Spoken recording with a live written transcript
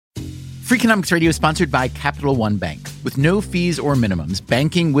Freakonomics Radio is sponsored by Capital One Bank. With no fees or minimums,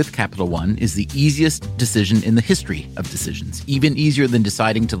 banking with Capital One is the easiest decision in the history of decisions, even easier than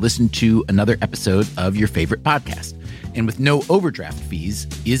deciding to listen to another episode of your favorite podcast. And with no overdraft fees,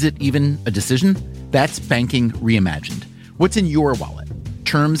 is it even a decision? That's banking reimagined. What's in your wallet?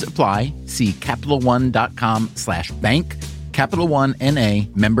 Terms apply. See CapitalOne.com/bank. Capital One N.A.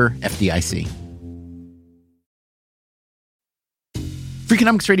 member FDIC.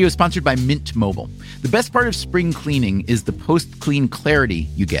 Freakonomics Radio is sponsored by Mint Mobile. The best part of spring cleaning is the post-clean clarity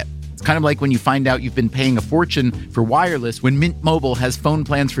you get. It's kind of like when you find out you've been paying a fortune for wireless when Mint Mobile has phone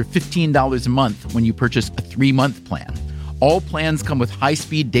plans for $15 a month when you purchase a 3-month plan. All plans come with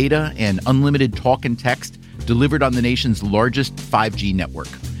high-speed data and unlimited talk and text delivered on the nation's largest 5G network.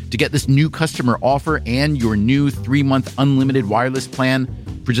 To get this new customer offer and your new 3-month unlimited wireless plan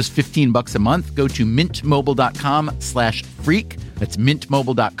for just $15 a month, go to mintmobile.com/freak. That's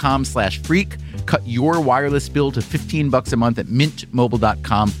mintmobile.com/freak. Cut your wireless bill to $15 a month at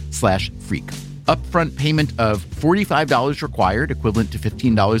mintmobile.com/freak. Upfront payment of $45 required, equivalent to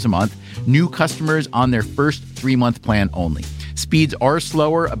 $15 a month. New customers on their first 3-month plan only. Speeds are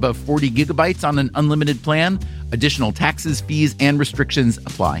slower, above 40 gigabytes on an unlimited plan. Additional taxes, fees, and restrictions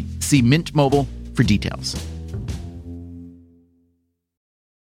apply. See Mint Mobile for details.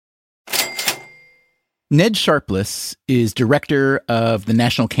 Ned Sharpless is director of the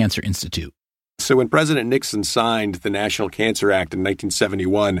National Cancer Institute. So when President Nixon signed the National Cancer Act in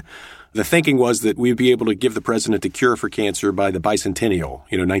 1971, the thinking was that we'd be able to give the president a cure for cancer by the bicentennial,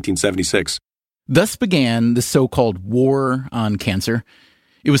 1976. Thus began the so-called war on cancer.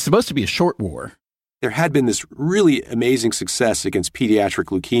 It was supposed to be a short war. There had been this really amazing success against pediatric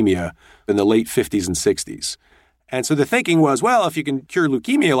leukemia in the late 50s and 60s. And so the thinking was, well, if you can cure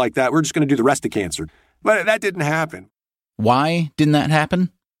leukemia like that, we're just going to do the rest of cancer. But that didn't happen. Why didn't that happen?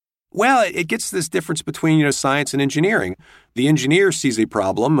 Well, it gets this difference between, science and engineering. The engineer sees a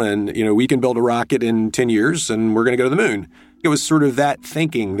problem and, we can build a rocket in 10 years and we're going to go to the moon. It was sort of that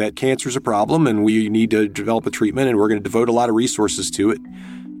thinking that cancer is a problem and we need to develop a treatment and we're going to devote a lot of resources to it.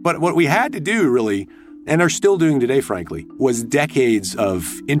 But what we had to do really, and are still doing today, frankly, was decades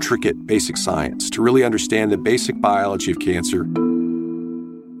of intricate basic science to really understand the basic biology of cancer.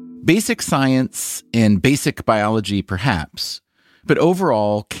 Basic science and basic biology, perhaps. But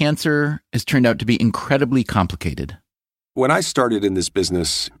overall, cancer has turned out to be incredibly complicated. When I started in this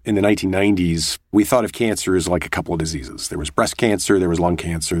business in the 1990s, we thought of cancer as like a couple of diseases. There was breast cancer, there was lung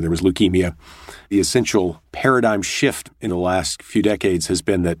cancer, there was leukemia. The essential paradigm shift in the last few decades has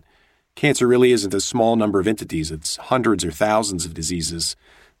been that cancer really isn't a small number of entities. It's hundreds or thousands of diseases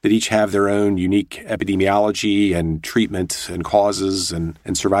that each have their own unique epidemiology and treatment and causes and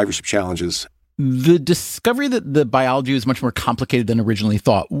survivorship challenges. The discovery that the biology was much more complicated than originally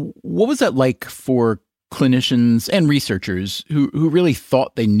thought, what was that like for clinicians and researchers who really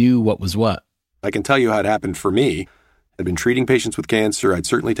thought they knew what was what? I can tell you how it happened for me. I'd been treating patients with cancer. I'd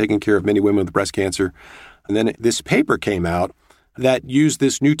certainly taken care of many women with breast cancer. And then this paper came out that used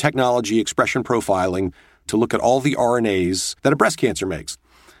this new technology, expression profiling, to look at all the RNAs that a breast cancer makes.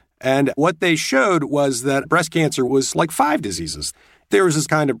 And what they showed was that breast cancer was like 5 diseases. There was this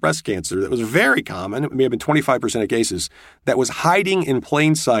kind of breast cancer that was very common, it may have been 25% of cases, that was hiding in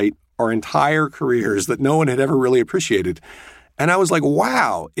plain sight our entire careers that no one had ever really appreciated. And I was like,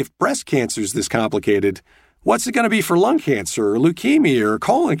 wow, if breast cancer is this complicated, what's it going to be for lung cancer or leukemia or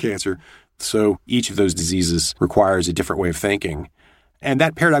colon cancer? So each of those diseases requires a different way of thinking. And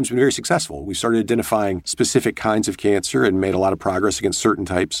that paradigm's been very successful. We started identifying specific kinds of cancer and made a lot of progress against certain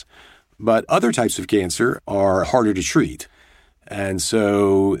types. But other types of cancer are harder to treat. And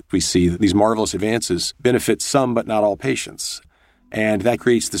so we see that these marvelous advances benefit some but not all patients. And that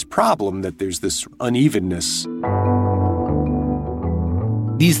creates this problem that there's this unevenness.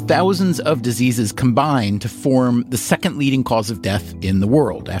 These thousands of diseases combine to form the second leading cause of death in the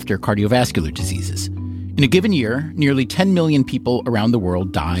world after cardiovascular diseases. In a given year, nearly 10 million people around the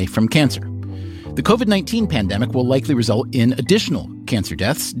world die from cancer. The COVID-19 pandemic will likely result in additional cancer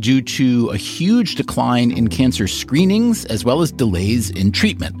deaths due to a huge decline in cancer screenings as well as delays in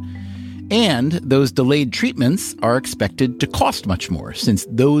treatment. And those delayed treatments are expected to cost much more since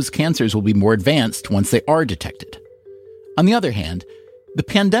those cancers will be more advanced once they are detected. On the other hand, the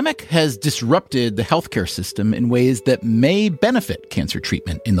pandemic has disrupted the healthcare system in ways that may benefit cancer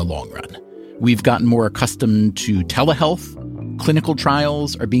treatment in the long run. We've gotten more accustomed to telehealth, clinical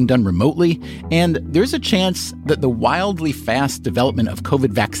trials are being done remotely, and there's a chance that the wildly fast development of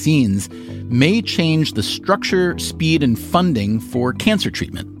COVID vaccines may change the structure, speed, and funding for cancer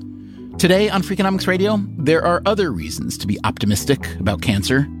treatment. Today on Freakonomics Radio, there are other reasons to be optimistic about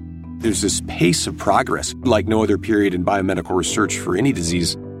cancer. There's this pace of progress like no other period in biomedical research for any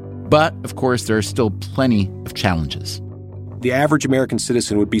disease. But, of course, there are still plenty of challenges. The average American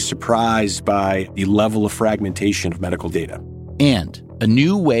citizen would be surprised by the level of fragmentation of medical data. And a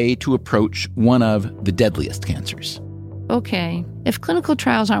new way to approach one of the deadliest cancers. Okay, if clinical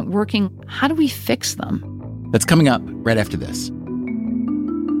trials aren't working, how do we fix them? That's coming up right after this.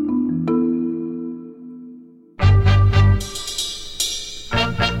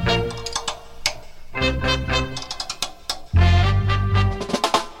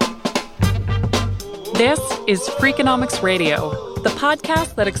 This is Freakonomics Radio, the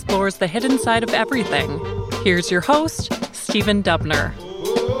podcast that explores the hidden side of everything. Here's your host, Stephen Dubner.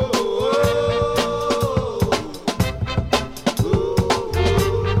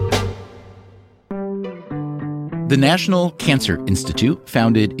 The National Cancer Institute,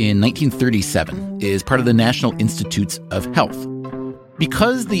 founded in 1937, is part of the National Institutes of Health.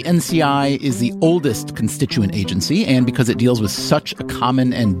 Because the NCI is the oldest constituent agency and because it deals with such a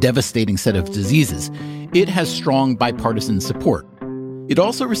common and devastating set of diseases, it has strong bipartisan support. It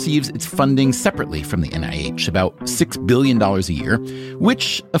also receives its funding separately from the NIH, about $6 billion a year,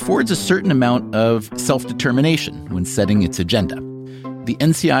 which affords a certain amount of self-determination when setting its agenda. The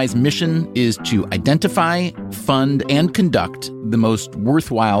NCI's mission is to identify, fund, and conduct the most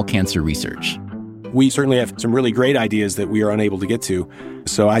worthwhile cancer research. We certainly have some really great ideas that we are unable to get to.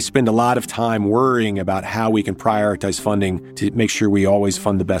 So I spend a lot of time worrying about how we can prioritize funding to make sure we always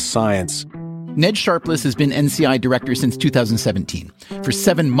fund the best science. Ned Sharpless has been NCI director since 2017. For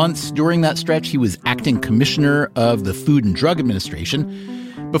 7 months during that stretch, he was acting commissioner of the Food and Drug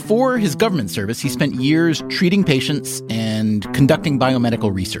Administration. Before his government service, he spent years treating patients and conducting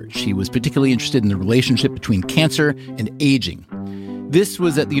biomedical research. He was particularly interested in the relationship between cancer and aging. This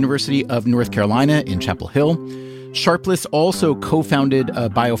was at the University of North Carolina in Chapel Hill. Sharpless also co-founded a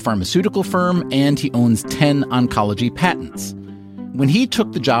biopharmaceutical firm, and he owns 10 oncology patents. When he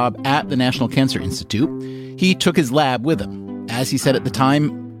took the job at the National Cancer Institute, he took his lab with him. As he said at the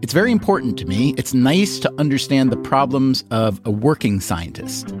time, "It's very important to me. It's nice to understand the problems of a working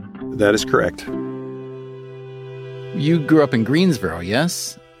scientist." That is correct. You grew up in Greensboro,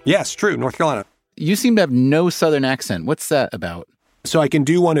 yes? Yes, true, North Carolina. You seem to have no Southern accent. What's that about? So I can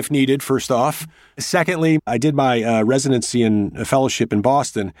do one if needed, first off. Secondly, I did my residency and a fellowship in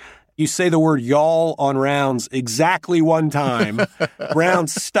Boston. You say the word y'all on rounds exactly one time.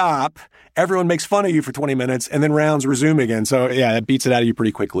 Rounds stop. Everyone makes fun of you for 20 minutes, and then rounds resume again. So, yeah, that beats it out of you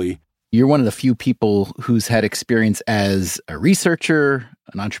pretty quickly. You're one of the few people who's had experience as a researcher,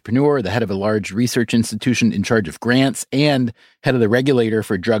 an entrepreneur, the head of a large research institution in charge of grants, and head of the regulator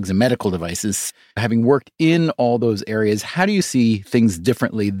for drugs and medical devices. Having worked in all those areas, how do you see things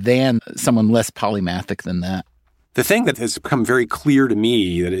differently than someone less polymathic than that? The thing that has become very clear to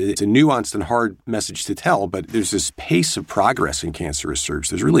me, that it's a nuanced and hard message to tell, but there's this pace of progress in cancer research.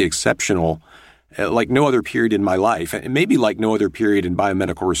 There's really exceptional, like no other period in my life, and maybe like no other period in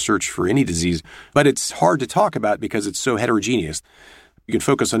biomedical research for any disease, but it's hard to talk about because it's so heterogeneous. You can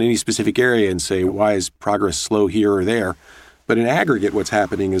focus on any specific area and say, why is progress slow here or there? But in aggregate, what's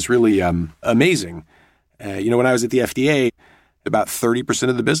happening is really amazing. When I was at the FDA, about 30%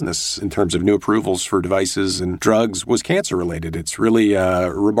 of the business in terms of new approvals for devices and drugs was cancer-related. It's really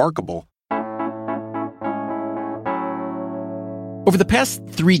remarkable. Over the past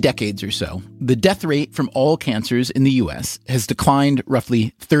 3 decades or so, the death rate from all cancers in the U.S. has declined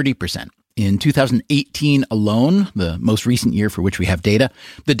roughly 30%. In 2018 alone, the most recent year for which we have data,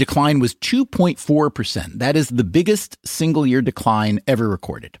 the decline was 2.4%. That is the biggest single-year decline ever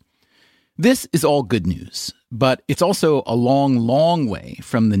recorded. This is all good news, but it's also a long, long way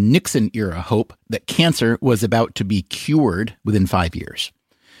from the Nixon-era hope that cancer was about to be cured within 5 years.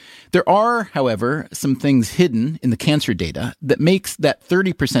 There are, however, some things hidden in the cancer data that makes that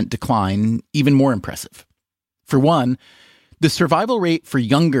 30% decline even more impressive. For one, the survival rate for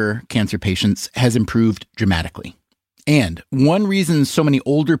younger cancer patients has improved dramatically. And one reason so many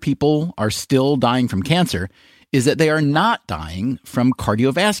older people are still dying from cancer is that they are not dying from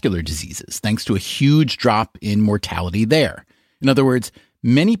cardiovascular diseases, thanks to a huge drop in mortality there. In other words,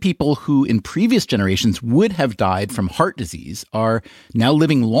 many people who in previous generations would have died from heart disease are now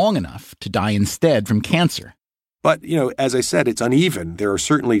living long enough to die instead from cancer. But, as I said, it's uneven. There are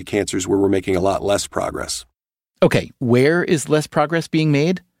certainly cancers where we're making a lot less progress. Okay, where is less progress being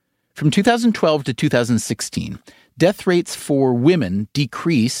made? From 2012 to 2016, death rates for women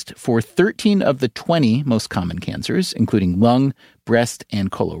decreased for 13 of the 20 most common cancers, including lung, breast, and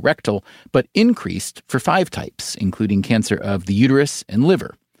colorectal, but increased for 5 types, including cancer of the uterus and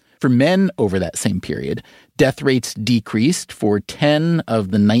liver. For men over that same period, Death rates decreased for 10 of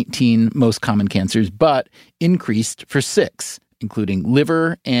the 19 most common cancers, but increased for 6, including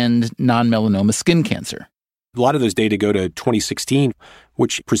liver and non-melanoma skin cancer. A lot of those data go to 2016,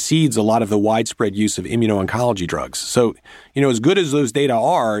 which precedes a lot of the widespread use of immuno-oncology drugs. So, as good as those data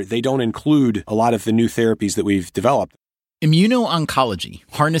are, they don't include a lot of the new therapies that we've developed. Immuno-oncology,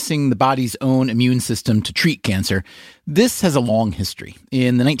 harnessing the body's own immune system to treat cancer, this has a long history.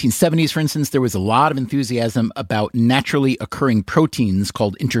 In the 1970s, for instance, there was a lot of enthusiasm about naturally occurring proteins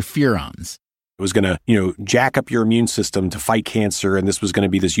called interferons. It was going to, jack up your immune system to fight cancer, and this was going to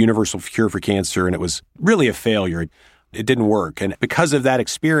be this universal cure for cancer, and it was really a failure. It didn't work. And because of that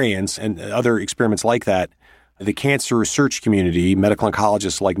experience and other experiments like that, the cancer research community, medical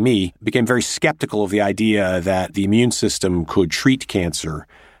oncologists like me, became very skeptical of the idea that the immune system could treat cancer.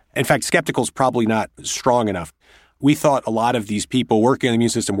 In fact, skeptical is probably not strong enough. We thought a lot of these people working on the immune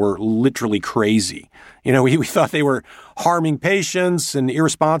system were literally crazy. We thought they were harming patients and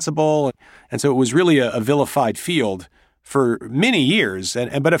irresponsible. And so it was really a vilified field for many years.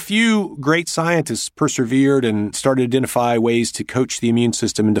 But a few great scientists persevered and started to identify ways to coach the immune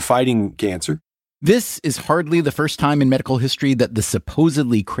system into fighting cancer. This is hardly the first time in medical history that the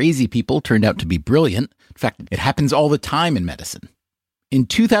supposedly crazy people turned out to be brilliant. In fact, it happens all the time in medicine. In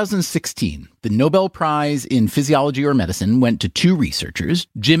 2016, the Nobel Prize in Physiology or Medicine went to 2 researchers,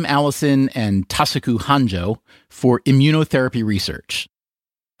 Jim Allison and Tasuku Hanjo, for immunotherapy research.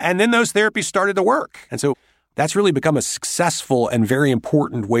 And then those therapies started to work. And so that's really become a successful and very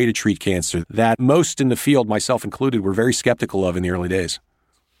important way to treat cancer that most in the field, myself included, were very skeptical of in the early days.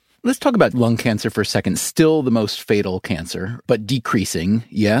 Let's talk about lung cancer for a second. Still the most fatal cancer, but decreasing,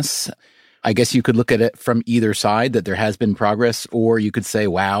 yes. I guess you could look at it from either side, that there has been progress, or you could say,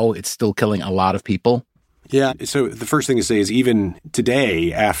 wow, it's still killing a lot of people. Yeah. So the first thing to say is even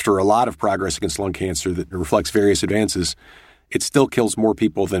today, after a lot of progress against lung cancer that reflects various advances, it still kills more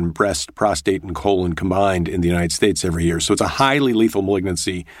people than breast, prostate, and colon combined in the United States every year. So it's a highly lethal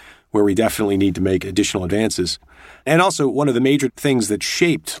malignancy where we definitely need to make additional advances. And also, one of the major things that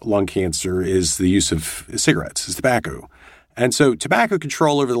shaped lung cancer is the use of cigarettes, is tobacco. And so tobacco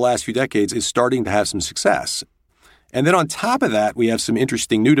control over the last few decades is starting to have some success. And then on top of that, we have some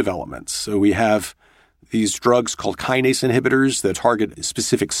interesting new developments. So we have these drugs called kinase inhibitors that target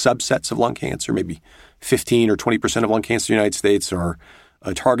specific subsets of lung cancer. Maybe 15 or 20% of lung cancer in the United States are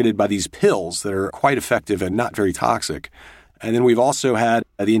targeted by these pills that are quite effective and not very toxic. And then we've also had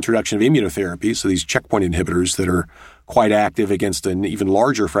the introduction of immunotherapy, so these checkpoint inhibitors that are quite active against an even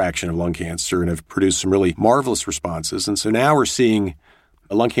larger fraction of lung cancer and have produced some really marvelous responses. And so now we're seeing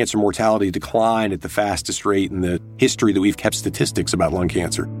lung cancer mortality decline at the fastest rate in the history that we've kept statistics about lung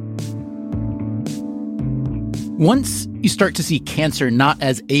cancer. Once you start to see cancer not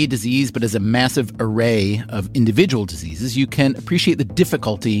as a disease, but as a massive array of individual diseases, you can appreciate the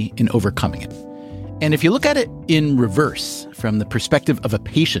difficulty in overcoming it. And if you look at it in reverse, from the perspective of a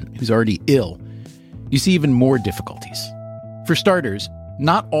patient who's already ill, you see even more difficulties. For starters,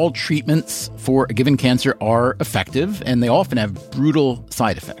 not all treatments for a given cancer are effective, and they often have brutal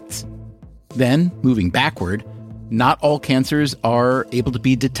side effects. Then, moving backward, not all cancers are able to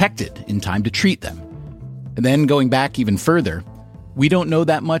be detected in time to treat them. And then going back even further, we don't know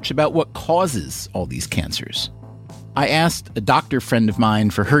that much about what causes all these cancers. I asked a doctor friend of mine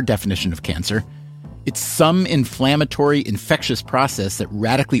for her definition of cancer. It's some inflammatory, infectious process that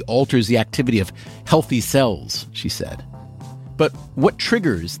radically alters the activity of healthy cells, she said. But what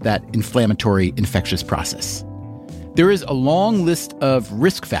triggers that inflammatory, infectious process? There is a long list of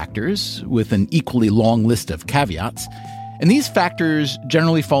risk factors with an equally long list of caveats, and these factors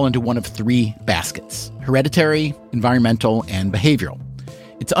generally fall into one of 3 baskets: hereditary, environmental, and behavioral.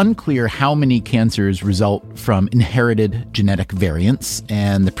 It's unclear how many cancers result from inherited genetic variants,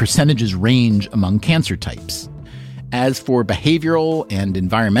 and the percentages range among cancer types. As for behavioral and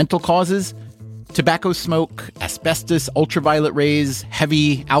environmental causes, tobacco smoke, asbestos, ultraviolet rays,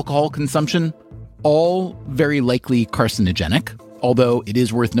 heavy alcohol consumption, all very likely carcinogenic, although it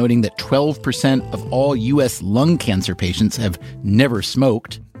is worth noting that 12% of all U.S. lung cancer patients have never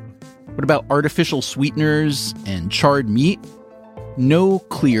smoked. What about artificial sweeteners and charred meat? No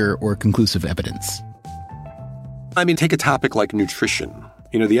clear or conclusive evidence. Take a topic like nutrition.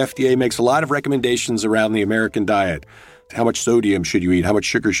 The FDA makes a lot of recommendations around the American diet. How much sodium should you eat? How much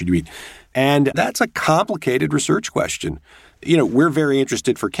sugar should you eat? And that's a complicated research question. We're very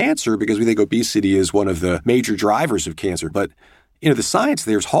interested for cancer because we think obesity is one of the major drivers of cancer. But, the science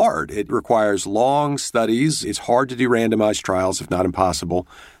there is hard. It requires long studies. It's hard to do randomized trials, if not impossible.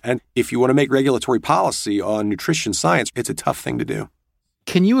 And if you want to make regulatory policy on nutrition science, it's a tough thing to do.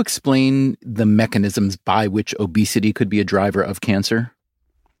 Can you explain the mechanisms by which obesity could be a driver of cancer?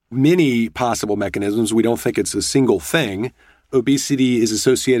 Many possible mechanisms. We don't think it's a single thing. Obesity is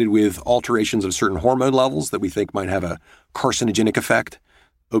associated with alterations of certain hormone levels that we think might have a carcinogenic effect.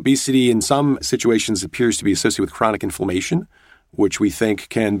 Obesity in some situations appears to be associated with chronic inflammation, which we think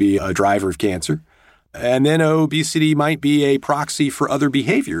can be a driver of cancer. And then obesity might be a proxy for other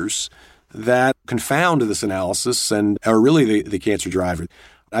behaviors that confound this analysis and are really the cancer driver.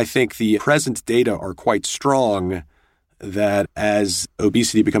 I think the present data are quite strong that as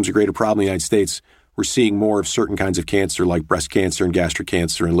obesity becomes a greater problem in the United States, we're seeing more of certain kinds of cancer like breast cancer and gastric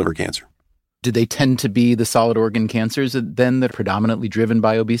cancer and liver cancer. Do they tend to be the solid organ cancers then that are predominantly driven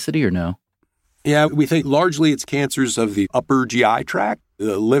by obesity or no? Yeah, we think largely it's cancers of the upper GI tract,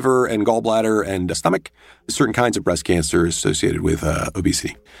 the liver and gallbladder and stomach, certain kinds of breast cancer associated with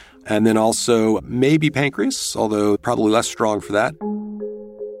obesity. And then also maybe pancreas, although probably less strong for that.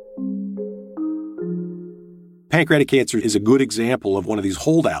 Pancreatic cancer is a good example of one of these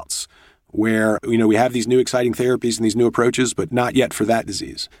holdouts where, we have these new exciting therapies and these new approaches, but not yet for that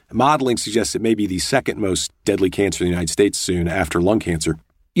disease. Modeling suggests it may be the second most deadly cancer in the United States soon after lung cancer.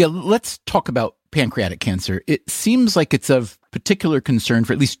 Yeah, let's talk about pancreatic cancer. It seems like it's of particular concern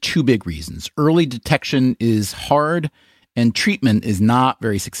for at least two big reasons. Early detection is hard and treatment is not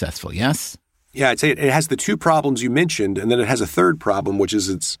very successful, yes? Yeah, I'd say it has the two problems you mentioned, and then it has a third problem, which is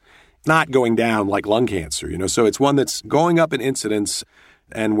it's not going down like lung cancer, So it's one that's going up in incidence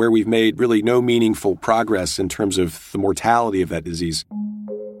and where we've made really no meaningful progress in terms of the mortality of that disease.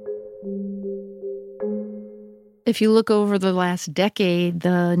 If you look over the last decade,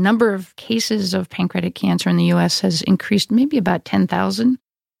 the number of cases of pancreatic cancer in the U.S. has increased maybe about 10,000.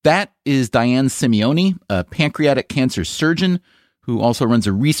 That is Diane Simeone, a pancreatic cancer surgeon who also runs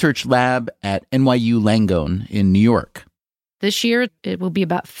a research lab at NYU Langone in New York. This year, it will be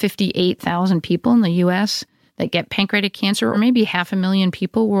about 58,000 people in the U.S. that get pancreatic cancer, or maybe 500,000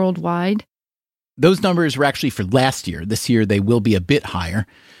 people worldwide. Those numbers were actually for last year. This year, they will be a bit higher.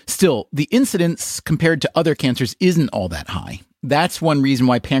 Still, the incidence compared to other cancers isn't all that high. That's one reason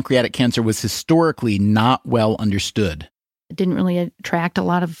why pancreatic cancer was historically not well understood. It didn't really attract a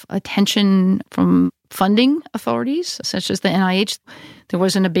lot of attention from funding authorities, such as the NIH. There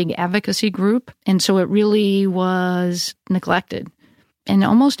wasn't a big advocacy group, and so it really was neglected. And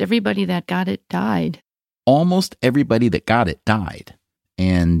almost everybody that got it died. Almost everybody that got it died.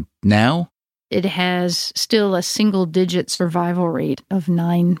 And now? It has still a single-digit survival rate of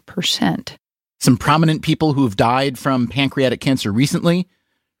 9%. Some prominent people who have died from pancreatic cancer recently: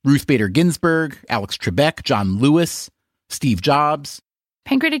 Ruth Bader Ginsburg, Alex Trebek, John Lewis, Steve Jobs.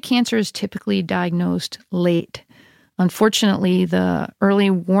 Pancreatic cancer is typically diagnosed late. Unfortunately, the early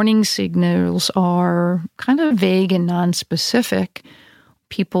warning signals are kind of vague and nonspecific.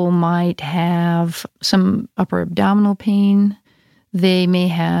 People might have some upper abdominal pain. They may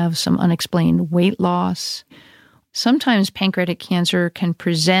have some unexplained weight loss. Sometimes pancreatic cancer can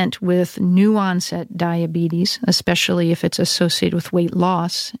present with new onset diabetes, especially if it's associated with weight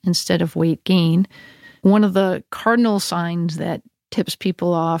loss instead of weight gain. One of the cardinal signs that tips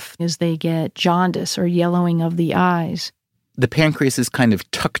people off is they get jaundice or yellowing of the eyes. The pancreas is kind of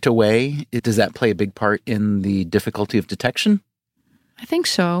tucked away. Does that play a big part in the difficulty of detection? I think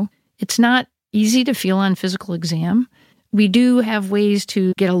so. It's not easy to feel on physical exam. We do have ways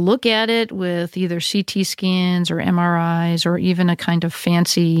to get a look at it with either CT scans or MRIs or even a kind of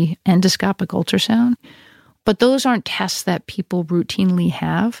fancy endoscopic ultrasound. But those aren't tests that people routinely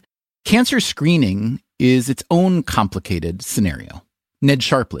have. Cancer screening is its own complicated scenario. Ned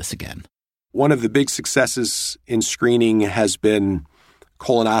Sharpless again. One of the big successes in screening has been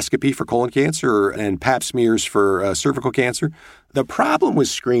colonoscopy for colon cancer and pap smears for cervical cancer. The problem with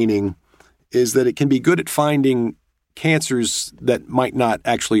screening is that it can be good at finding cancers that might not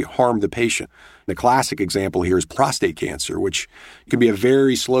actually harm the patient. The classic example here is prostate cancer, which can be a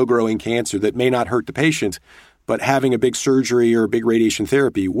very slow-growing cancer that may not hurt the patient, but having a big surgery or a big radiation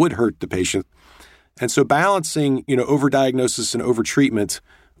therapy would hurt the patient. And so balancing, overdiagnosis and overtreatment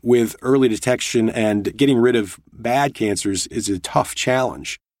with early detection and getting rid of bad cancers is a tough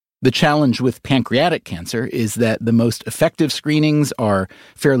challenge. The challenge with pancreatic cancer is that the most effective screenings are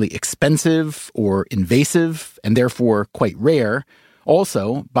fairly expensive or invasive and therefore quite rare.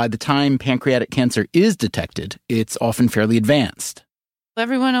 Also, by the time pancreatic cancer is detected, it's often fairly advanced.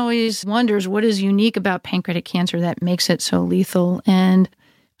 Everyone always wonders what is unique about pancreatic cancer that makes it so lethal, and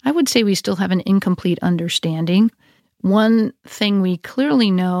I would say we still have an incomplete understanding. One thing we clearly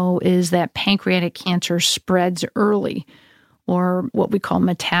know is that pancreatic cancer spreads early, or what we call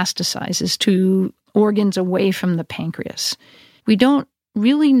metastasizes to organs away from the pancreas. We don't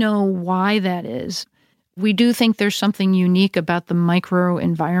really know why that is. We do think there's something unique about the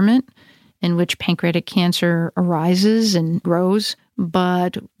microenvironment in which pancreatic cancer arises and grows,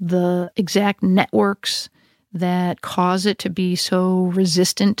 but the exact networks that cause it to be so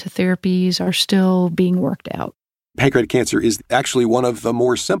resistant to therapies are still being worked out. Pancreatic cancer is actually one of the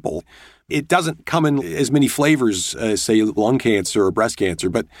more simple. It doesn't come in as many flavors as, say, lung cancer or breast cancer,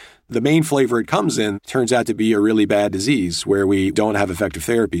 but the main flavor it comes in turns out to be a really bad disease where we don't have effective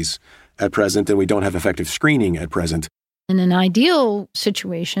therapies at present and we don't have effective screening at present. In an ideal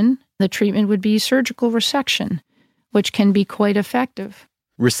situation, the treatment would be surgical resection, which can be quite effective.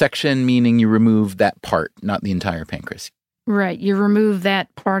 Resection meaning you remove that part, not the entire pancreas. Right. You remove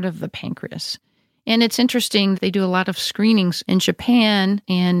that part of the pancreas. And it's interesting, they do a lot of screenings in Japan,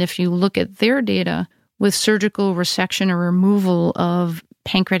 and if you look at their data, with surgical resection or removal of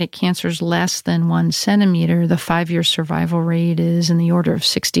pancreatic cancers less than 1 centimeter, the 5-year survival rate is in the order of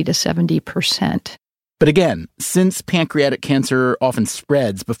 60 to 70%. But again, since pancreatic cancer often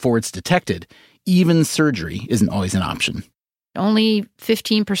spreads before it's detected, even surgery isn't always an option. Only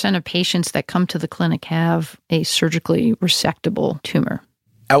 15% of patients that come to the clinic have a surgically resectable tumor.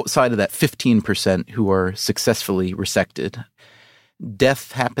 Outside of that 15% who are successfully resected,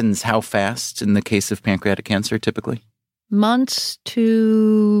 death happens how fast in the case of pancreatic cancer typically? Months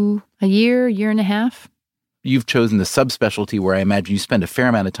to a year and a half. You've chosen the subspecialty where I imagine you spend a fair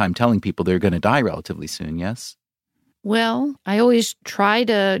amount of time telling people they're going to die relatively soon, yes? Well, I always try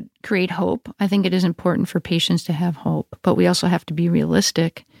to create hope. I think it is important for patients to have hope, but we also have to be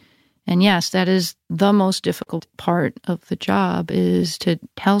realistic. And yes, that is the most difficult part of the job, is to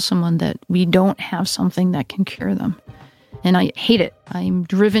tell someone that we don't have something that can cure them. And I hate it. I'm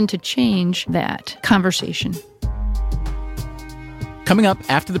driven to change that conversation. Coming up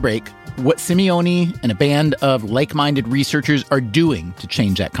after the break, what Simeone and a band of like-minded researchers are doing to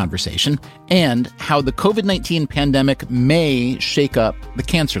change that conversation, and how the COVID-19 pandemic may shake up the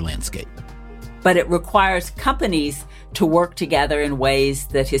cancer landscape. But it requires companies to work together in ways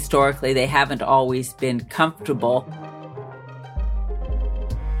that historically they haven't always been comfortable.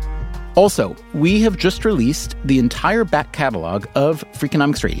 Also, we have just released the entire back catalog of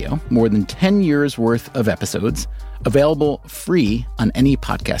Freakonomics Radio, more than 10 years worth of episodes, available free on any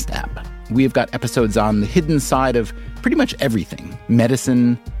podcast app. We have got episodes on the hidden side of pretty much everything: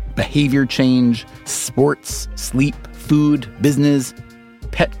 medicine, behavior change, sports, sleep, food, business,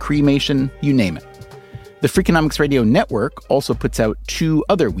 pet cremation, you name it. The Freakonomics Radio Network also puts out 2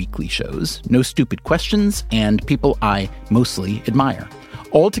 other weekly shows, No Stupid Questions and People I Mostly Admire.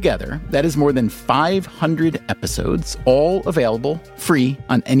 Altogether, that is more than 500 episodes, all available free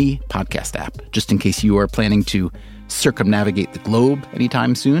on any podcast app, just in case you are planning to circumnavigate the globe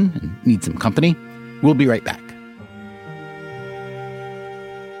anytime soon and need some company. We'll be right back.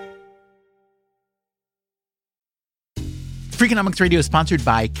 Freakonomics Radio is sponsored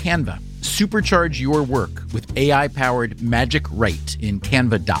by Canva. Supercharge your work with AI-powered Magic Write in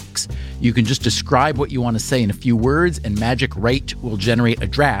Canva Docs. You can just describe what you want to say in a few words, and Magic Write will generate a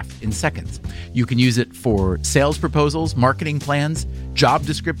draft in seconds. You can use it for sales proposals, marketing plans, job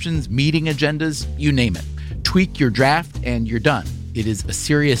descriptions, meeting agendas, you name it. Tweak your draft and you're done. It is a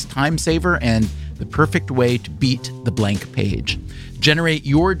serious time saver and the perfect way to beat the blank page. Generate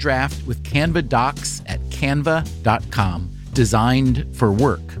your draft with Canva Docs at canva.com. Designed for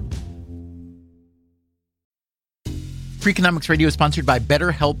work. Freakonomics Radio is sponsored by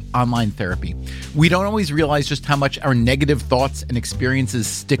BetterHelp Online Therapy. We don't always realize just how much our negative thoughts and experiences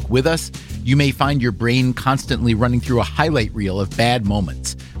stick with us. You may find your brain constantly running through a highlight reel of bad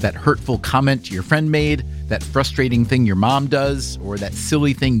moments. That hurtful comment your friend made, that frustrating thing your mom does, or that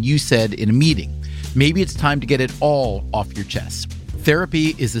silly thing you said in a meeting. Maybe it's time to get it all off your chest.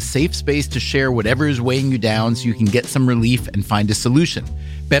 Therapy is a safe space to share whatever is weighing you down so you can get some relief and find a solution.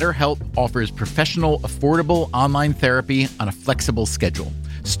 BetterHelp offers professional, affordable online therapy on a flexible schedule.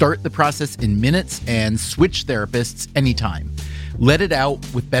 Start the process in minutes and switch therapists anytime. Let it out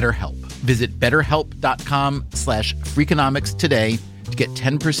with BetterHelp. Visit betterhelp.com/Freakonomics today to get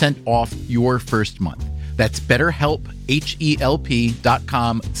 10% off your first month. That's BetterHelp,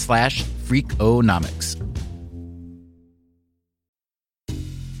 HELP.com/Freakonomics.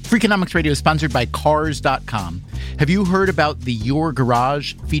 Freakonomics Radio is sponsored by Cars.com. Have you heard about the Your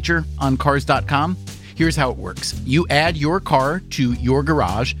Garage feature on Cars.com? Here's how it works. You add your car to your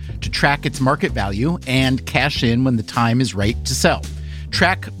garage to track its market value and cash in when the time is right to sell.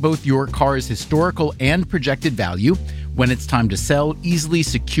 Track both your car's historical and projected value When it's time to sell, easily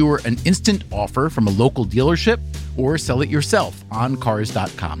secure an instant offer from a local dealership or sell it yourself on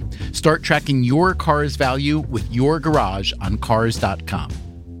Cars.com. Start tracking your car's value with your garage on Cars.com.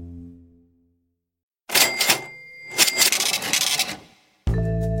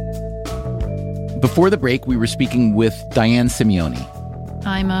 Before the break, we were speaking with Diane Simeone.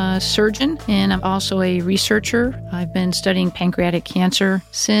 I'm a surgeon, and I'm also a researcher. I've been studying pancreatic cancer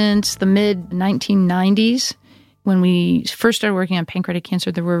since the mid-1990s. When we first started working on pancreatic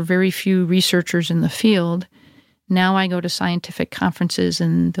cancer, there were very few researchers in the field. Now I go to scientific conferences,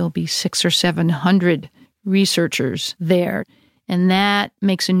 and there'll be 600 or 700 researchers there. And that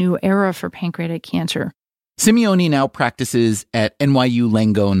makes a new era for pancreatic cancer. Simeone now practices at NYU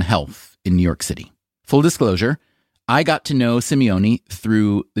Langone Health in New York City. Full disclosure, I got to know Simeone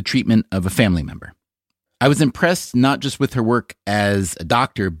through the treatment of a family member. I was impressed not just with her work as a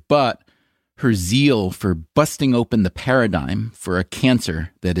doctor, but her zeal for busting open the paradigm for a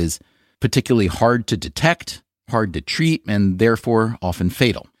cancer that is particularly hard to detect, hard to treat, and therefore often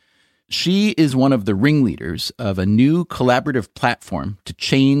fatal. She is one of the ringleaders of a new collaborative platform to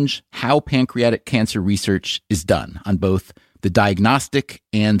change how pancreatic cancer research is done on both the diagnostic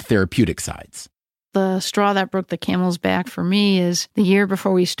and therapeutic sides. The straw that broke the camel's back for me is the year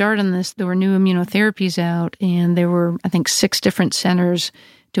before we started on this, there were new immunotherapies out, and there were, I think, 6 different centers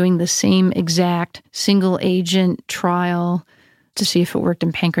doing the same exact single-agent trial to see if it worked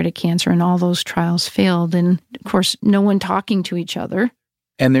in pancreatic cancer, and all those trials failed. And, of course, no one talking to each other.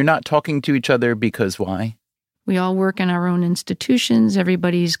 And they're not talking to each other because why? We all work in our own institutions.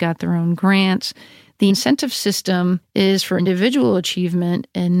 Everybody's got their own grants. The incentive system is for individual achievement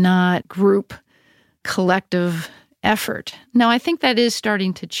and not group collective effort. Now, I think that is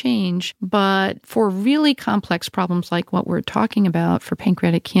starting to change, but for really complex problems like what we're talking about for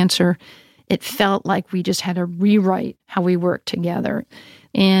pancreatic cancer, it felt like we just had to rewrite how we work together.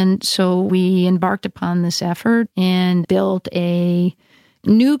 And so we embarked upon this effort and built a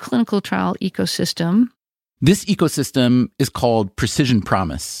new clinical trial ecosystem. This ecosystem is called Precision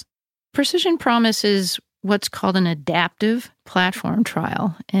Promise. Precision Promise is what's called an adaptive platform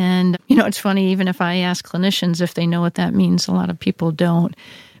trial. And, it's funny, even if I ask clinicians if they know what that means, a lot of people don't,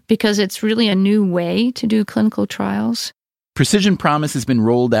 because it's really a new way to do clinical trials. Precision Promise has been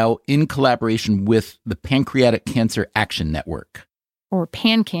rolled out in collaboration with the Pancreatic Cancer Action Network, or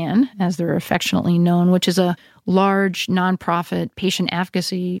PanCAN, as they're affectionately known, which is a large nonprofit patient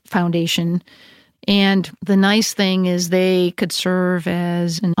advocacy foundation. And the nice thing is they could serve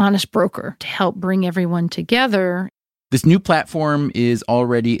as an honest broker to help bring everyone together. This new platform is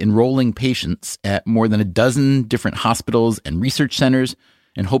already enrolling patients at more than a dozen different hospitals and research centers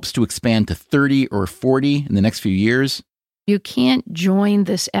and hopes to expand to 30 or 40 in the next few years. You can't join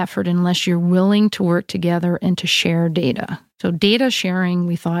this effort unless you're willing to work together and to share data. So data sharing,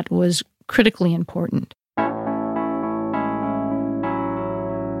 we thought, was critically important.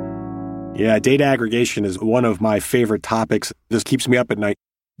 Yeah, data aggregation is one of my favorite topics. This keeps me up at night.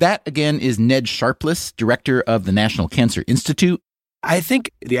 That, again, is Ned Sharpless, director of the National Cancer Institute. I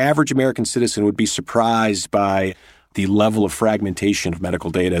think the average American citizen would be surprised by the level of fragmentation of medical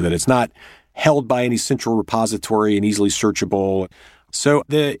data, that it's not held by any central repository and easily searchable. So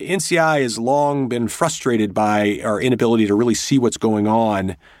the NCI has long been frustrated by our inability to really see what's going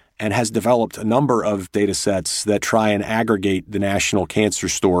on, and has developed a number of data sets that try and aggregate the national cancer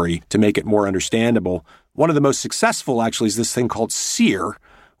story to make it more understandable. One of the most successful, actually, is this thing called SEER,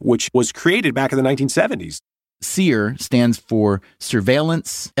 which was created back in the 1970s. SEER stands for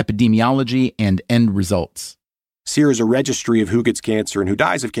Surveillance, Epidemiology, and End Results. SEER is a registry of who gets cancer and who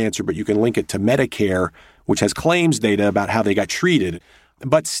dies of cancer, but you can link it to Medicare, which has claims data about how they got treated.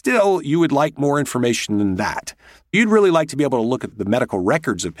 But still, you would like more information than that. You'd really like to be able to look at the medical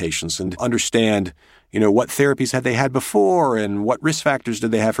records of patients and understand, what therapies had they had before and what risk factors did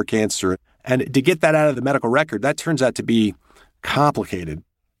they have for cancer. And to get that out of the medical record, that turns out to be complicated.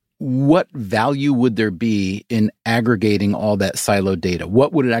 What value would there be in aggregating all that siloed data?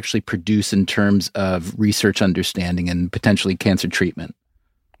 What would it actually produce in terms of research understanding and potentially cancer treatment?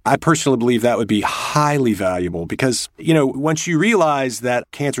 I personally believe that would be highly valuable because, once you realize that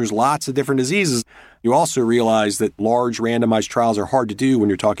cancer is lots of different diseases, you also realize that large randomized trials are hard to do when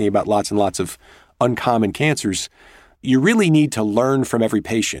you're talking about lots and lots of uncommon cancers. You really need to learn from every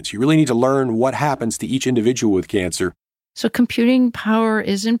patient. You really need to learn what happens to each individual with cancer. So computing power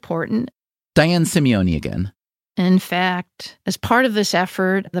is important. Diane Simeone again. In fact, as part of this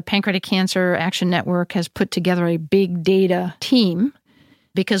effort, the Pancreatic Cancer Action Network has put together a big data team,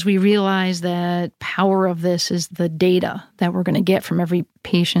 because we realize that power of this is the data that we're going to get from every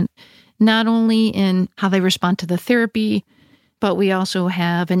patient. not only in how they respond to the therapy, but we also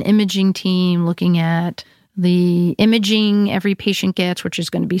have an imaging team looking at the imaging every patient gets, which is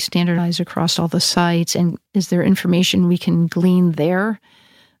going to be standardized across all the sites. And is there information we can glean there?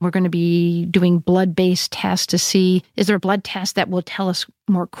 We're going to be doing blood-based tests to see, is there a blood test that will tell us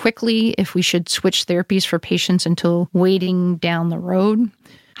more quickly if we should switch therapies for patients until waiting down the road?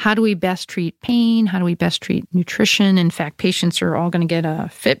 How do we best treat pain? How do we best treat nutrition? In fact, patients are all going to get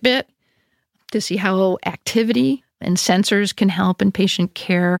a Fitbit to see how activity and sensors can help in patient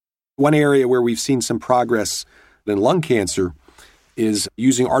care. One area where we've seen some progress in lung cancer is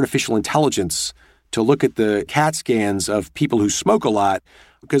using artificial intelligence to look at the CAT scans of people who smoke a lot.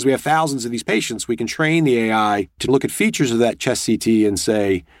 Because we have thousands of these patients, we can train the AI to look at features of that chest CT and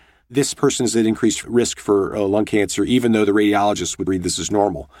say, this person is at increased risk for lung cancer, even though the radiologist would read this as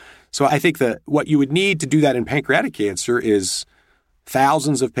normal. So I think that what you would need to do that in pancreatic cancer is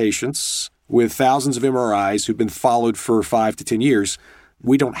thousands of patients with thousands of MRIs who've been followed for 5 to 10 years.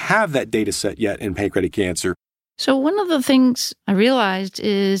 We don't have that data set yet in pancreatic cancer. So one of the things I realized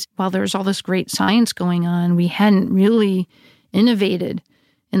is while there's all this great science going on, we hadn't really innovated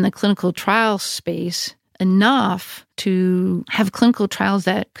in the clinical trial space enough to have clinical trials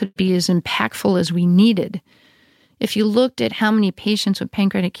that could be as impactful as we needed. If you looked at how many patients with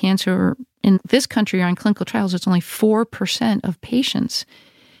pancreatic cancer in this country are on clinical trials, it's only 4% of patients.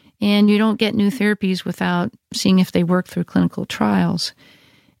 And you don't get new therapies without seeing if they work through clinical trials.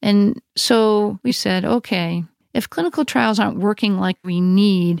 And so we said, okay, if clinical trials aren't working like we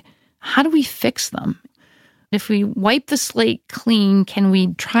need, how do we fix them? If we wipe the slate clean, can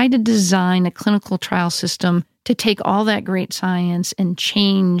we try to design a clinical trial system to take all that great science and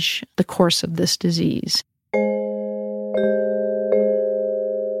change the course of this disease?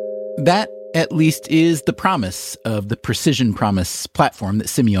 That, at least, is the promise of the Precision Promise platform that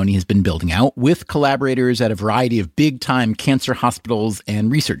Simeone has been building out with collaborators at a variety of big-time cancer hospitals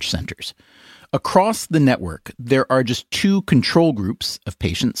and research centers. Across the network, there are just 2 control groups of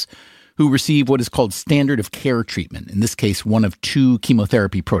patients who receive what is called standard of care treatment, in this case, one of 2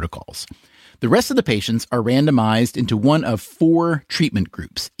 chemotherapy protocols. The rest of the patients are randomized into one of 4 treatment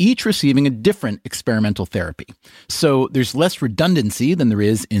groups, each receiving a different experimental therapy. So there's less redundancy than there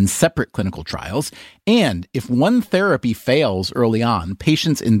is in separate clinical trials. And if one therapy fails early on,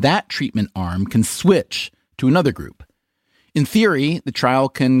 patients in that treatment arm can switch to another group. In theory, the trial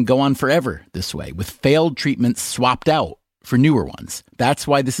can go on forever this way, with failed treatments swapped out for newer ones. That's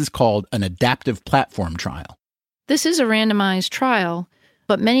why this is called an adaptive platform trial. This is a randomized trial,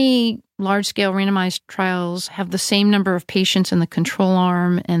 but many large-scale randomized trials have the same number of patients in the control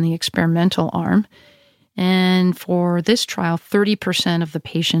arm and the experimental arm. And for this trial, 30% of the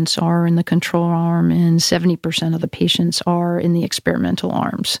patients are in the control arm and 70% of the patients are in the experimental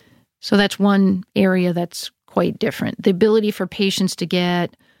arms. So that's one area that's quite different. The ability for patients to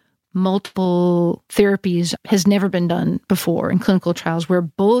get multiple therapies has never been done before in clinical trials where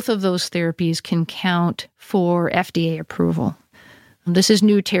both of those therapies can count for FDA approval. This is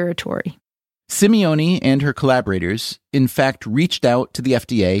new territory. Simeone and her collaborators, in fact, reached out to the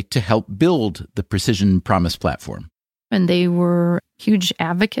FDA to help build the Precision Promise platform. And they were huge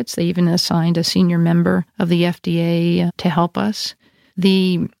advocates. They even assigned a senior member of the FDA to help us.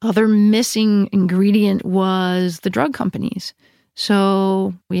 The other missing ingredient was the drug companies.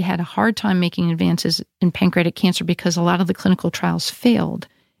 So we had a hard time making advances in pancreatic cancer because a lot of the clinical trials failed.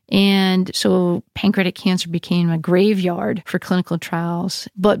 And so pancreatic cancer became a graveyard for clinical trials.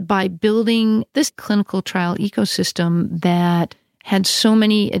 But by building this clinical trial ecosystem that had so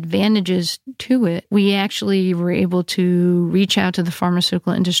many advantages to it, we actually were able to reach out to the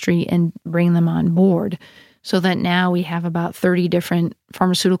pharmaceutical industry and bring them on board. So that now we have about 30 different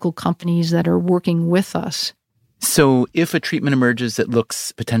pharmaceutical companies that are working with us. So if a treatment emerges that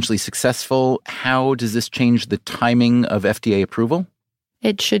looks potentially successful, how does this change the timing of FDA approval?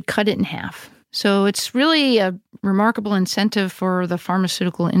 It should cut it in half. So it's really a remarkable incentive for the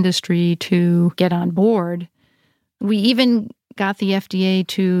pharmaceutical industry to get on board. We even got the FDA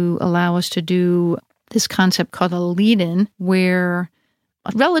to allow us to do this concept called a lead-in, where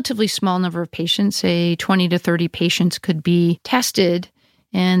a relatively small number of patients, say 20 to 30 patients, could be tested,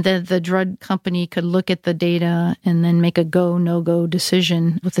 and the drug company could look at the data and then make a go, no-go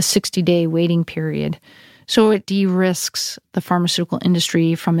decision with a 60-day waiting period. So it de-risks the pharmaceutical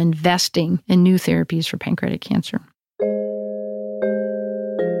industry from investing in new therapies for pancreatic cancer.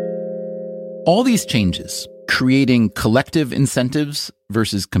 All these changes, creating collective incentives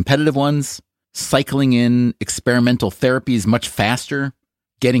versus competitive ones, cycling in experimental therapies much faster,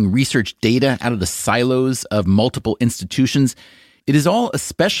 getting research data out of the silos of multiple institutions, It is all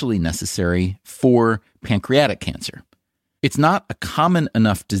especially necessary for pancreatic cancer. It's not a common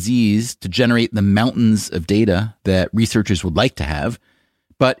enough disease to generate the mountains of data that researchers would like to have,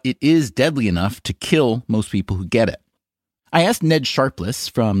 but it is deadly enough to kill most people who get it. I asked Ned Sharpless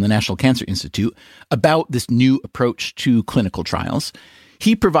from the National Cancer Institute about this new approach to clinical trials.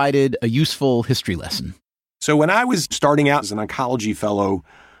 He provided a useful history lesson. So when I was starting out as an oncology fellow,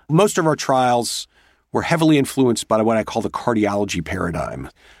 most of our trials were heavily influenced by what I call the cardiology paradigm.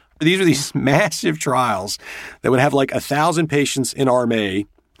 These are these massive trials that would have like 1,000 patients in Arm A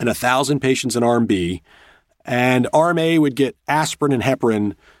and 1,000 patients in Arm B. And Arm A would get aspirin and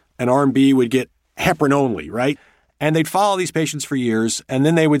heparin, and Arm B would get heparin only, right? And they'd follow these patients for years, and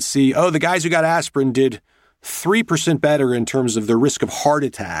then they would see, oh, the guys who got aspirin did 3% better in terms of the risk of heart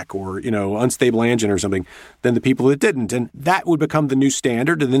attack or, unstable angina or something than the people that didn't. And that would become the new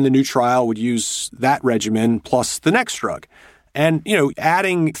standard, and then the new trial would use that regimen plus the next drug. And,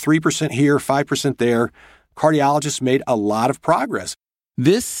 adding 3% here, 5% there, cardiologists made a lot of progress.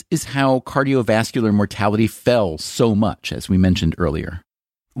 This is how cardiovascular mortality fell so much, as we mentioned earlier.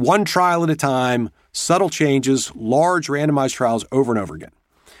 One trial at a time, subtle changes, large randomized trials over and over again.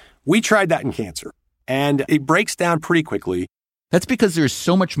 We tried that in cancer, and it breaks down pretty quickly. That's because there's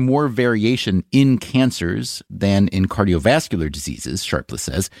so much more variation in cancers than in cardiovascular diseases, Sharpless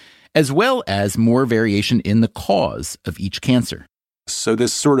says, as well as more variation in the cause of each cancer. So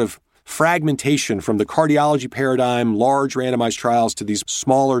this sort of fragmentation from the cardiology paradigm, large randomized trials, to these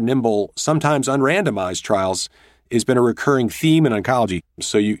smaller, nimble, sometimes unrandomized trials has been a recurring theme in oncology.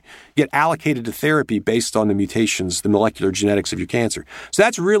 So you get allocated to therapy based on the mutations, the molecular genetics of your cancer. So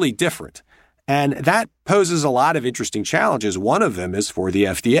that's really different. And that poses a lot of interesting challenges. One of them is for the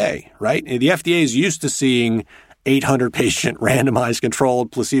FDA, right? The FDA is used to seeing 800-patient randomized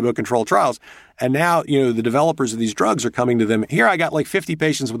controlled, placebo-controlled trials. And now, the developers of these drugs are coming to them. Here, I got like 50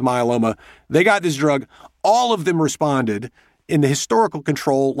 patients with myeloma. They got this drug. All of them responded. In the historical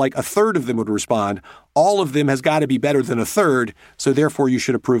control, like a third of them would respond. All of them has got to be better than a third, so therefore you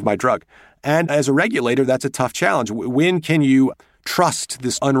should approve my drug. And as a regulator, that's a tough challenge. When can you trust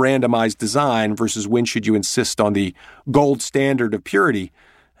this unrandomized design versus when should you insist on the gold standard of purity?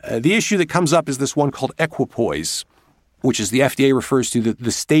 The issue that comes up is this one called equipoise, which is the FDA refers to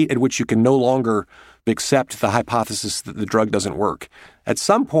the state at which you can no longer accept the hypothesis that the drug doesn't work. At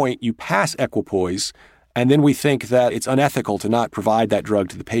some point, you pass equipoise, and then we think that it's unethical to not provide that drug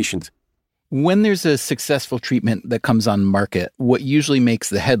to the patient. When there's a successful treatment that comes on market, what usually makes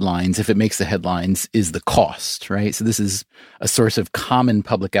the headlines, if it makes the headlines, is the cost, right? So this is a source of common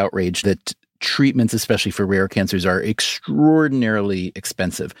public outrage that treatments, especially for rare cancers, are extraordinarily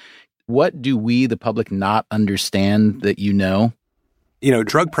expensive. What do we, the public, not understand that you know?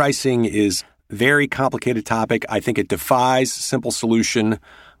 Drug pricing is a very complicated topic. I think it defies simple solution.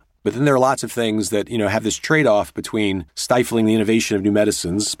 But then there are lots of things that, have this trade-off between stifling the innovation of new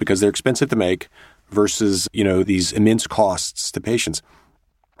medicines because they're expensive to make versus, these immense costs to patients.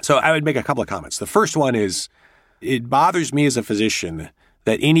 So I would make a couple of comments. The first one is, it bothers me as a physician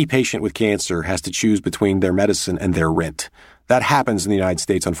that any patient with cancer has to choose between their medicine and their rent. That happens in the United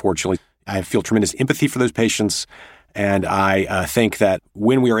States, unfortunately. I feel tremendous empathy for those patients. And I think that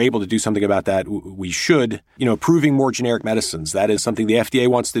when we are able to do something about that, we should, approving more generic medicines. That is something the FDA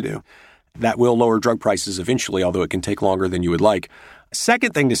wants to do. That will lower drug prices eventually, although it can take longer than you would like.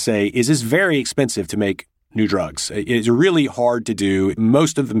 Second thing to say is it's very expensive to make new drugs. It's really hard to do.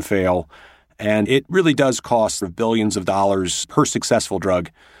 Most of them fail. And it really does cost billions of dollars per successful drug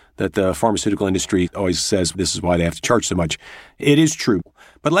that the pharmaceutical industry always says this is why they have to charge so much. It is true.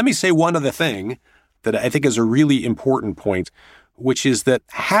 But let me say one other thing that I think is a really important point, which is that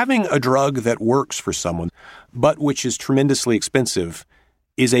having a drug that works for someone, but which is tremendously expensive,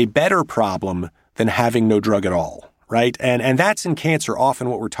 is a better problem than having no drug at all, right? And that's in cancer often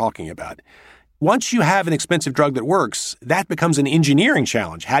what we're talking about. Once you have an expensive drug that works, that becomes an engineering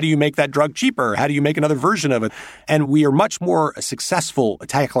challenge. How do you make that drug cheaper? How do you make another version of it? And we are much more successful at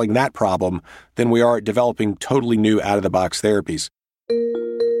tackling that problem than we are at developing totally new out-of-the-box therapies.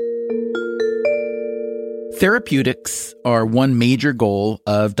 Therapeutics are one major goal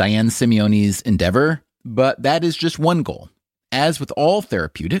of Diane Simeone's endeavor, but that is just one goal. As with all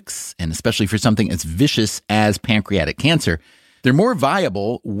therapeutics, and especially for something as vicious as pancreatic cancer, they're more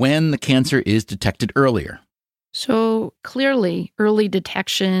viable when the cancer is detected earlier. So clearly, early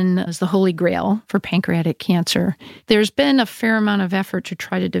detection is the holy grail for pancreatic cancer. There's been a fair amount of effort to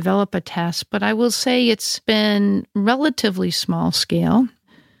try to develop a test, but I will say it's been relatively small scale.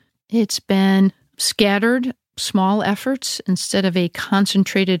 It's been scattered, small efforts instead of a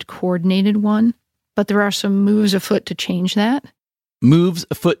concentrated, coordinated one. But there are some moves afoot to change that. moves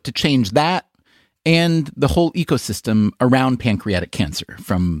afoot to change that and the whole ecosystem around pancreatic cancer,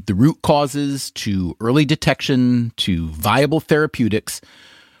 from the root causes to early detection to viable therapeutics,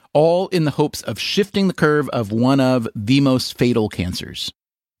 all in the hopes of shifting the curve of one of the most fatal cancers.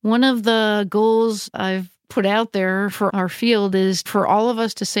 One of the goals I've put out there for our field is for all of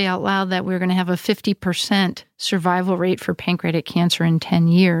us to say out loud that we're going to have a 50% survival rate for pancreatic cancer in 10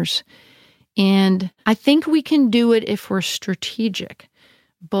 years. And I think we can do it if we're strategic,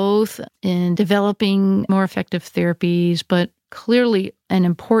 both in developing more effective therapies, but clearly and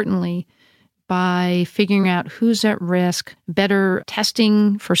importantly, by figuring out who's at risk, better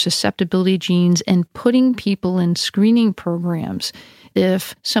testing for susceptibility genes, and putting people in screening programs.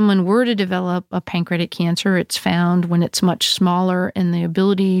 If someone were to develop a pancreatic cancer, it's found when it's much smaller, and the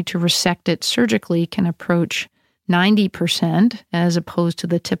ability to resect it surgically can approach 90% as opposed to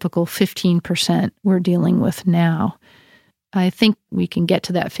the typical 15% we're dealing with now. I think we can get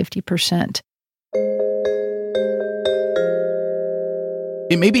to that 50%.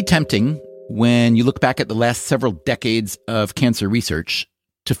 It may be tempting when you look back at the last several decades of cancer research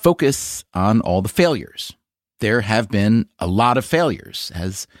to focus on all the failures. There have been a lot of failures,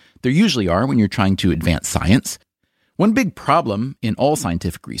 as there usually are when you're trying to advance science. One big problem in all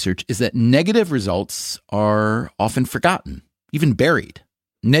scientific research is that negative results are often forgotten, even buried.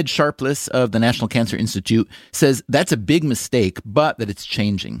 Ned Sharpless of the National Cancer Institute says that's a big mistake, but that it's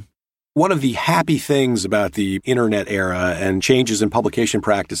changing. One of the happy things about the internet era and changes in publication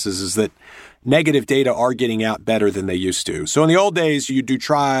practices is that negative data are getting out better than they used to. So in the old days, you'd do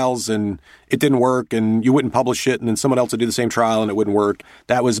trials and it didn't work and you wouldn't publish it, and then someone else would do the same trial and it wouldn't work.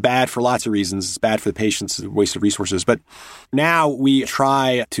 That was bad for lots of reasons. It's bad for the patients, a waste of resources. But now we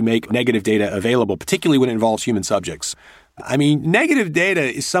try to make negative data available, particularly when it involves human subjects. I mean, negative data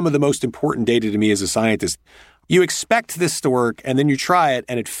is some of the most important data to me as a scientist. You expect this to work, and then you try it,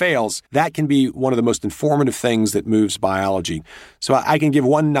 and it fails. That can be one of the most informative things that moves biology. So I can give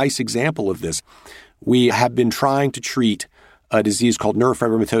one nice example of this. We have been trying to treat a disease called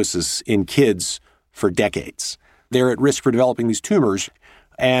neurofibromatosis in kids for decades. They're at risk for developing these tumors,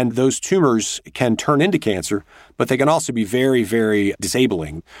 and those tumors can turn into cancer, but they can also be very, very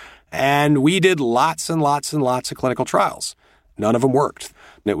disabling. And we did lots and lots and lots of clinical trials. None of them worked.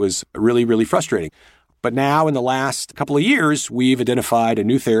 It was really, really frustrating. But now, in the last couple of years, we've identified a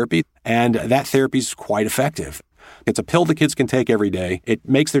new therapy, and that therapy is quite effective. It's a pill the kids can take every day. It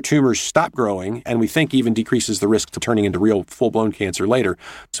makes their tumors stop growing, and we think even decreases the risk to turning into real full-blown cancer later.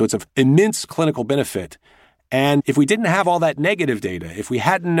 So it's of immense clinical benefit. And if we didn't have all that negative data, if we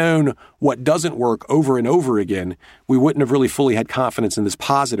hadn't known what doesn't work over and over again, we wouldn't have really fully had confidence in this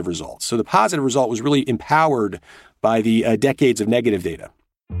positive result. So the positive result was really empowered by the decades of negative data.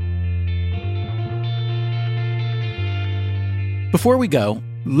 Before we go,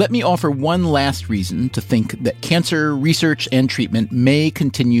 let me offer one last reason to think that cancer research and treatment may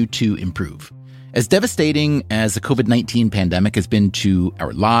continue to improve. As devastating as the COVID-19 pandemic has been to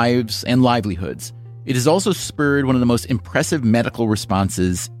our lives and livelihoods, it has also spurred one of the most impressive medical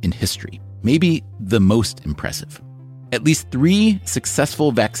responses in history, maybe the most impressive. At least 3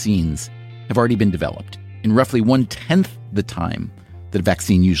 successful vaccines have already been developed in roughly 1/10 the time that a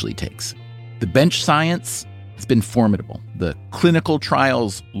vaccine usually takes. The bench science has been formidable, the clinical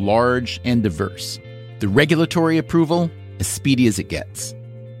trials large and diverse, the regulatory approval as speedy as it gets.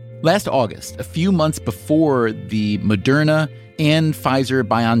 Last August, a few months before the Moderna and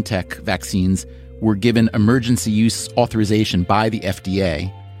Pfizer-BioNTech vaccines were given emergency use authorization by the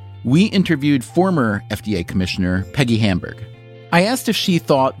FDA, we interviewed former FDA Commissioner Peggy Hamburg. I asked if she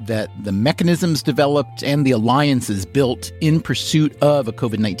thought that the mechanisms developed and the alliances built in pursuit of a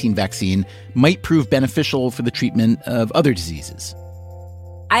COVID-19 vaccine might prove beneficial for the treatment of other diseases.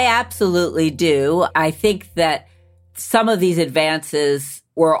 I absolutely do. I think that some of these advances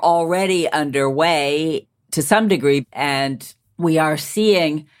were already underway to some degree, and we are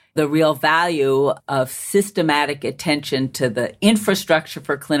seeing the real value of systematic attention to the infrastructure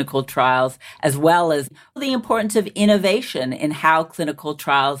for clinical trials, as well as the importance of innovation in how clinical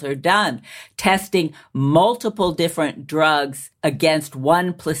trials are done. Testing multiple different drugs against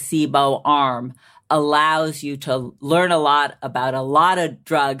one placebo arm allows you to learn a lot about a lot of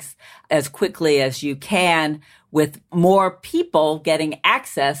drugs as quickly as you can, with more people getting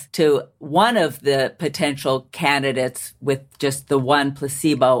access to one of the potential candidates with just the one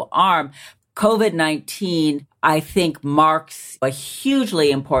placebo arm. COVID-19, I think, marks a hugely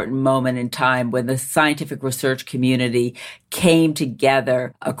important moment in time when the scientific research community came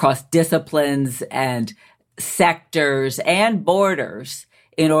together across disciplines and sectors and borders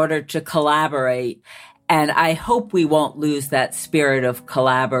in order to collaborate. And I hope we won't lose that spirit of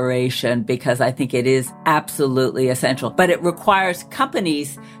collaboration because I think it is absolutely essential. But it requires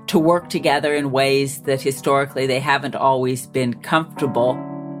companies to work together in ways that historically they haven't always been comfortable.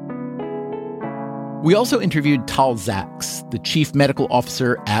 We also interviewed Tal Zaks, the chief medical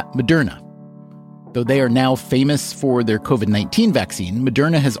officer at Moderna. Though they are now famous for their COVID-19 vaccine,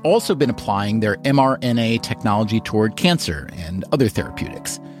 Moderna has also been applying their mRNA technology toward cancer and other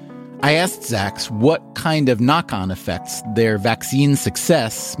therapeutics. I asked Zaks what kind of knock-on effects their vaccine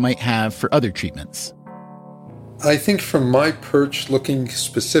success might have for other treatments. I think from my perch, looking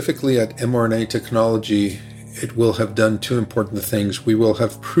specifically at mRNA technology, it will have done two important things. We will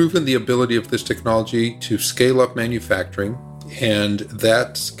have proven the ability of this technology to scale up manufacturing, and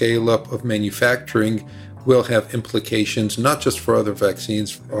that scale-up of manufacturing will have implications not just for other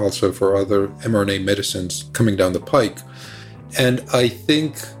vaccines, also for other mRNA medicines coming down the pike. And I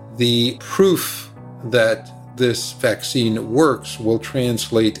think the proof that this vaccine works will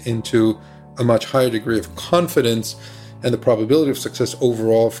translate into a much higher degree of confidence and the probability of success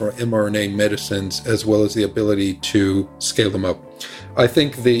overall for mRNA medicines, as well as the ability to scale them up. I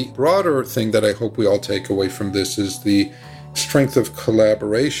think the broader thing that I hope we all take away from this is the strength of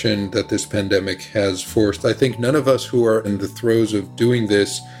collaboration that this pandemic has forced. I think none of us who are in the throes of doing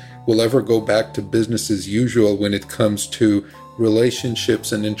this will ever go back to business as usual when it comes to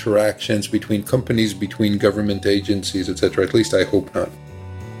relationships and interactions between companies, between government agencies, etc. At least I hope not.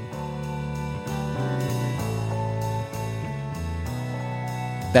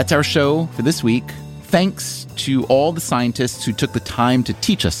 That's our show for this week. Thanks to all the scientists who took the time to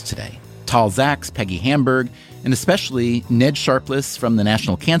teach us today. Tal Zaks, Peggy Hamburg, and especially Ned Sharpless from the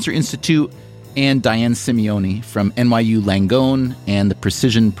National Cancer Institute and Diane Simeone from NYU Langone and the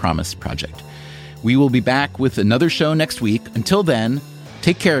Precision Promise Project. We will be back with another show next week. Until then,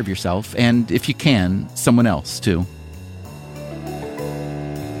 take care of yourself and, if you can, someone else too.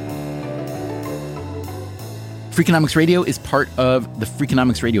 Freakonomics Radio is part of the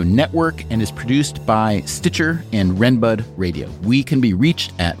Freakonomics Radio Network and is produced by Stitcher and Renbud Radio. We can be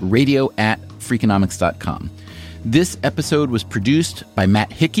reached at radio@freakonomics.com. This episode was produced by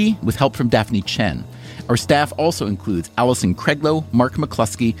Matt Hickey with help from Daphne Chen. Our staff also includes Allison Craiglow, Mark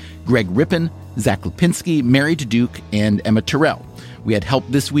McCluskey, Greg Rippin, Zach Lipinski, Mary Duke, and Emma Terrell. We had help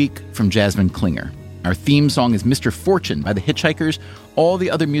this week from Jasmine Klinger. Our theme song is Mr. Fortune by the Hitchhikers. All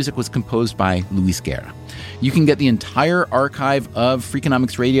the other music was composed by Luis Guerra. You can get the entire archive of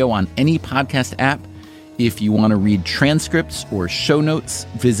Freakonomics Radio on any podcast app. If you want to read transcripts or show notes,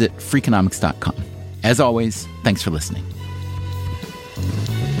 visit Freakonomics.com. As always, thanks for listening.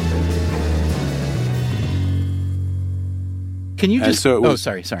 Can you just...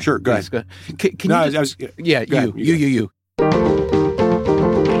 sorry. Sure, go ahead. Can you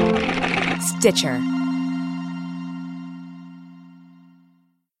Stitcher.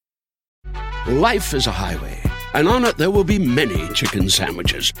 Life is a highway, and on it there will be many chicken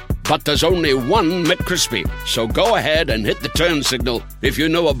sandwiches. But there's only one McCrispy. So go ahead and hit the turn signal if you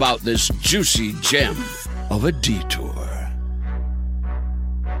know about this juicy gem of a detour.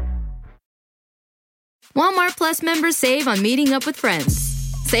 Walmart Plus members save on meeting up with friends.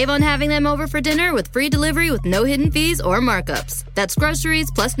 Save on having them over for dinner with free delivery with no hidden fees or markups. That's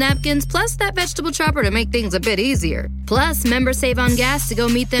groceries, plus napkins, plus that vegetable chopper to make things a bit easier. Plus, members save on gas to go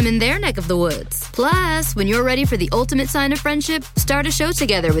meet them in their neck of the woods. Plus, when you're ready for the ultimate sign of friendship, start a show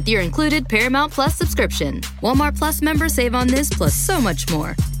together with your included Paramount Plus subscription. Walmart Plus members save on this plus so much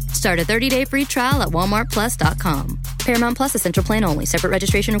more. Start a 30-day free trial at walmartplus.com. Paramount Plus Essential Plan only. Separate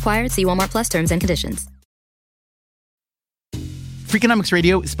registration required. See Walmart Plus terms and conditions. Freakonomics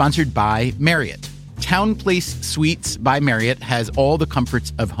Radio is sponsored by Marriott. Town Place Suites by Marriott has all the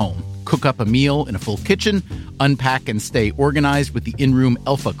comforts of home. Cook up a meal in a full kitchen, unpack and stay organized with the in-room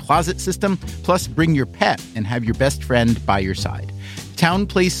Elfa closet system, plus bring your pet and have your best friend by your side. Town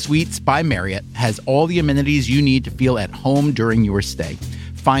Place Suites by Marriott has all the amenities you need to feel at home during your stay.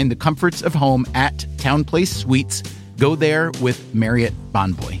 Find the comforts of home at Town Place Suites. Go there with Marriott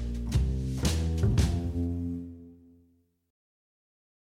Bonvoy.